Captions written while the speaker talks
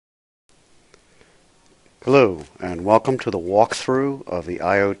Hello, and welcome to the walkthrough of the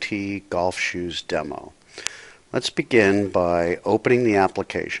IoT golf shoes demo. Let's begin by opening the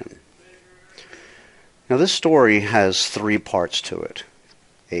application. Now this story has three parts to it: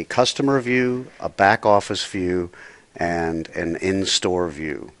 a customer view, a back office view, and an in-store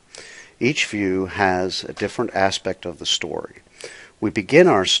view. Each view has a different aspect of the story. We begin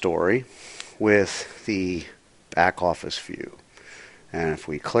our story with the back office view. And if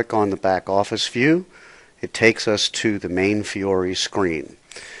we click on the back office view, it takes us to the main Fiori screen.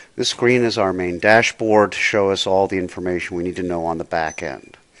 This screen is our main dashboard to show us all the information we need to know on the back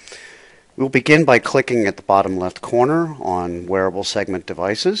end. We'll begin by clicking at the bottom left corner on wearable segment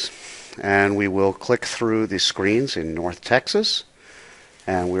devices, and we will click through the screens in North Texas,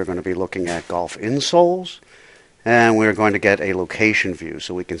 and we're going to be looking at golf insoles, and we're going to get a location view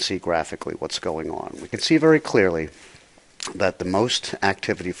so we can see graphically what's going on. We can see very clearly that the most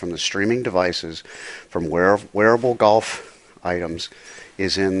activity from the streaming devices from wearable golf items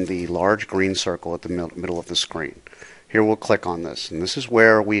is in the large green circle at the middle of the screen. Here we'll click on this, and this is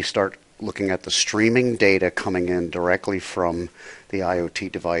where we start looking at the streaming data coming in directly from the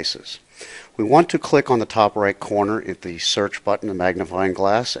IoT devices. We want to click on the top right corner at the search button, the magnifying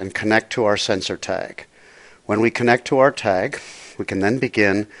glass, and connect to our sensor tag. When we connect to our tag, we can then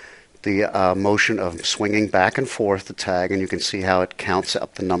begin the motion of swinging back and forth the tag, and you can see how it counts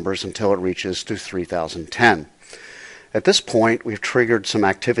up the numbers until it reaches to 3010. At this point, we've triggered some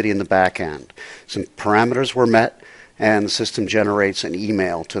activity in the back end. Some parameters were met, and the system generates an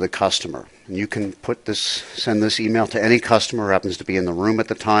email to the customer. And you can send this email to any customer who happens to be in the room at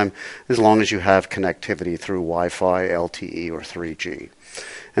the time, as long as you have connectivity through Wi-Fi, LTE, or 3G.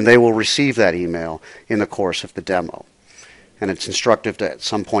 And they will receive that email in the course of the demo. And it's instructive to, at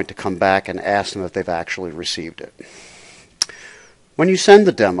some point, to come back and ask them if they've actually received it. When you send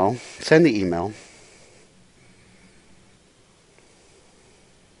the email,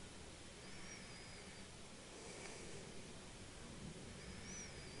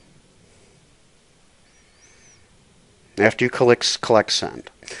 after you collect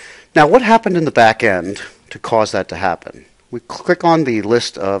send. Now, what happened in the back end to cause that to happen? We click on the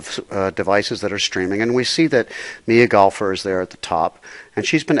list of devices that are streaming, and we see that Mia Golfer is there at the top, and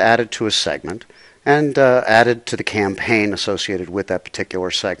she's been added to a segment and added to the campaign associated with that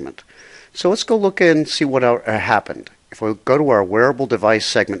particular segment. So let's go look and see what happened. If we go to our wearable device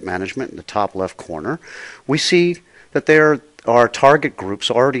segment management in the top left corner, we see that there are target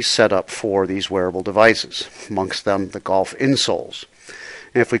groups already set up for these wearable devices, amongst them the golf insoles.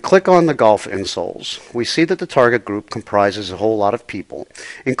 And if we click on the golf insoles, we see that the target group comprises a whole lot of people,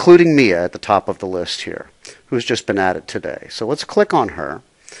 including Mia at the top of the list here, who's just been added today. So let's click on her,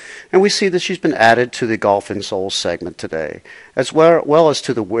 and we see that she's been added to the golf insoles segment today, as well as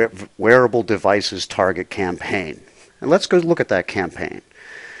to the wearable devices target campaign. And let's go look at that campaign.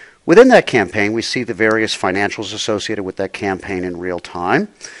 Within that campaign, we see the various financials associated with that campaign in real time.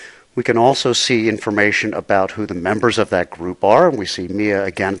 We can also see information about who the members of that group are, and we see Mia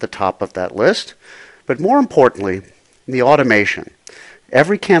again at the top of that list. But more importantly, the automation.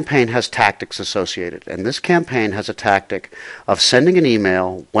 Every campaign has tactics associated, and this campaign has a tactic of sending an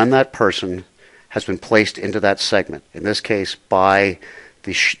email when that person has been placed into that segment, in this case by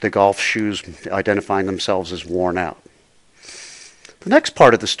the golf shoes identifying themselves as worn out. The next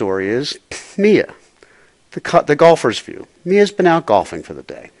part of the story is Mia, the golfer's view. Mia's been out golfing for the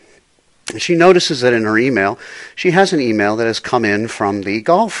day. She notices that in her email, she has an email that has come in from the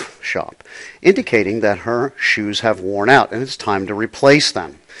golf shop, indicating that her shoes have worn out and it's time to replace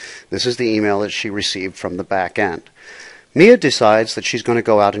them. This is the email that she received from the back end. Mia decides that she's going to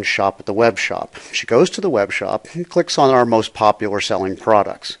go out and shop at the web shop. She goes to the web shop and clicks on our most popular selling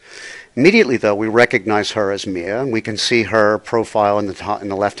products. Immediately, though, we recognize her as Mia, and we can see her profile in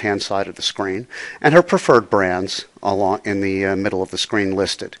the left-hand side of the screen, and her preferred brands in the middle of the screen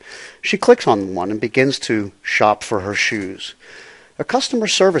listed. She clicks on one and begins to shop for her shoes. A customer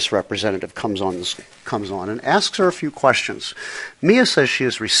service representative comes on and asks her a few questions. Mia says she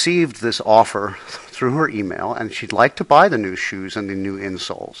has received this offer through her email, and she'd like to buy the new shoes and the new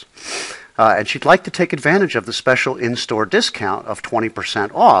insoles. And she'd like to take advantage of the special in-store discount of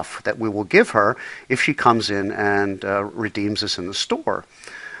 20% off that we will give her if she comes in and redeems this in the store.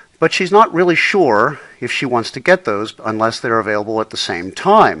 But she's not really sure if she wants to get those unless they're available at the same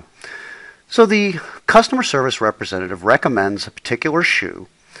time. So the customer service representative recommends a particular shoe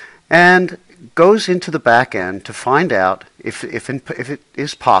and goes into the back end to find out if it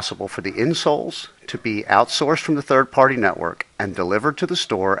is possible for the insoles to be outsourced from the third-party network and delivered to the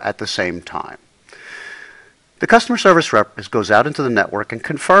store at the same time. The customer service rep goes out into the network and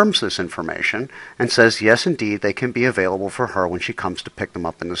confirms this information and says, yes, indeed, they can be available for her when she comes to pick them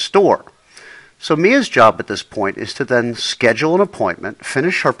up in the store. So Mia's job at this point is to then schedule an appointment,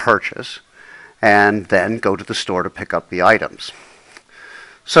 finish her purchase, and then go to the store to pick up the items.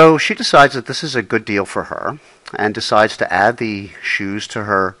 So she decides that this is a good deal for her and decides to add the shoes to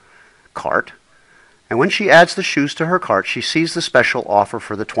her cart. And when she adds the shoes to her cart, she sees the special offer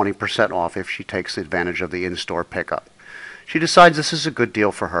for the 20% off if she takes advantage of the in-store pickup. She decides this is a good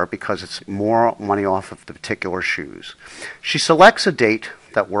deal for her because it's more money off of the particular shoes. She selects a date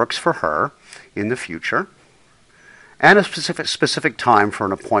that works for her in the future and a specific time for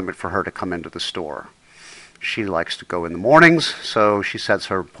an appointment for her to come into the store. She likes to go in the mornings, so she sets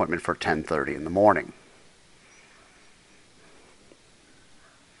her appointment for 10:30 in the morning.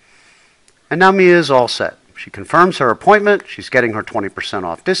 And now Mia is all set. She confirms her appointment, she's getting her 20%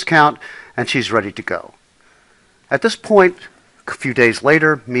 off discount, and she's ready to go. At this point, a few days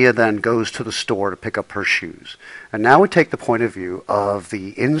later, Mia then goes to the store to pick up her shoes. And now we take the point of view of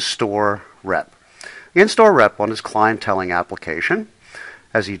the in-store rep. The in-store rep on his clienteling application,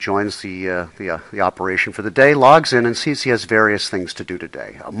 as he joins the operation for the day, logs in and sees he has various things to do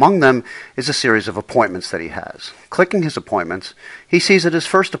today. Among them is a series of appointments that he has. Clicking his appointments, he sees that his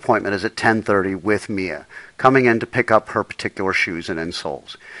first appointment is at 10:30 with Mia, coming in to pick up her particular shoes and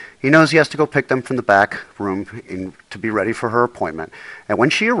insoles. He knows he has to go pick them from the back room to be ready for her appointment. And when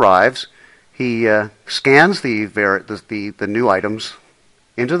she arrives, he scans the new items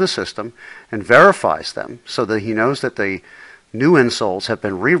into the system and verifies them so that he knows that the new insoles have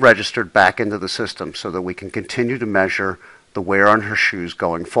been re-registered back into the system so that we can continue to measure the wear on her shoes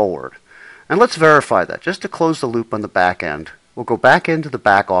going forward. And let's verify that. Just to close the loop on the back end, we'll go back into the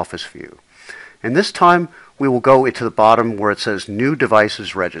back office view. And this time, we will go into the bottom where it says New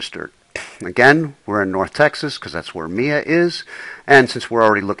Devices Registered. Again, we're in North Texas because that's where Mia is. And since we're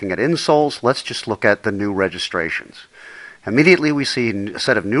already looking at insoles, let's just look at the new registrations. Immediately we see a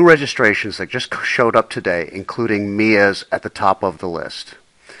set of new registrations that just showed up today, including Mia's at the top of the list.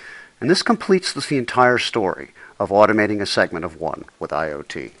 And this completes the entire story of automating a segment of one with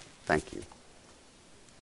IoT. Thank you.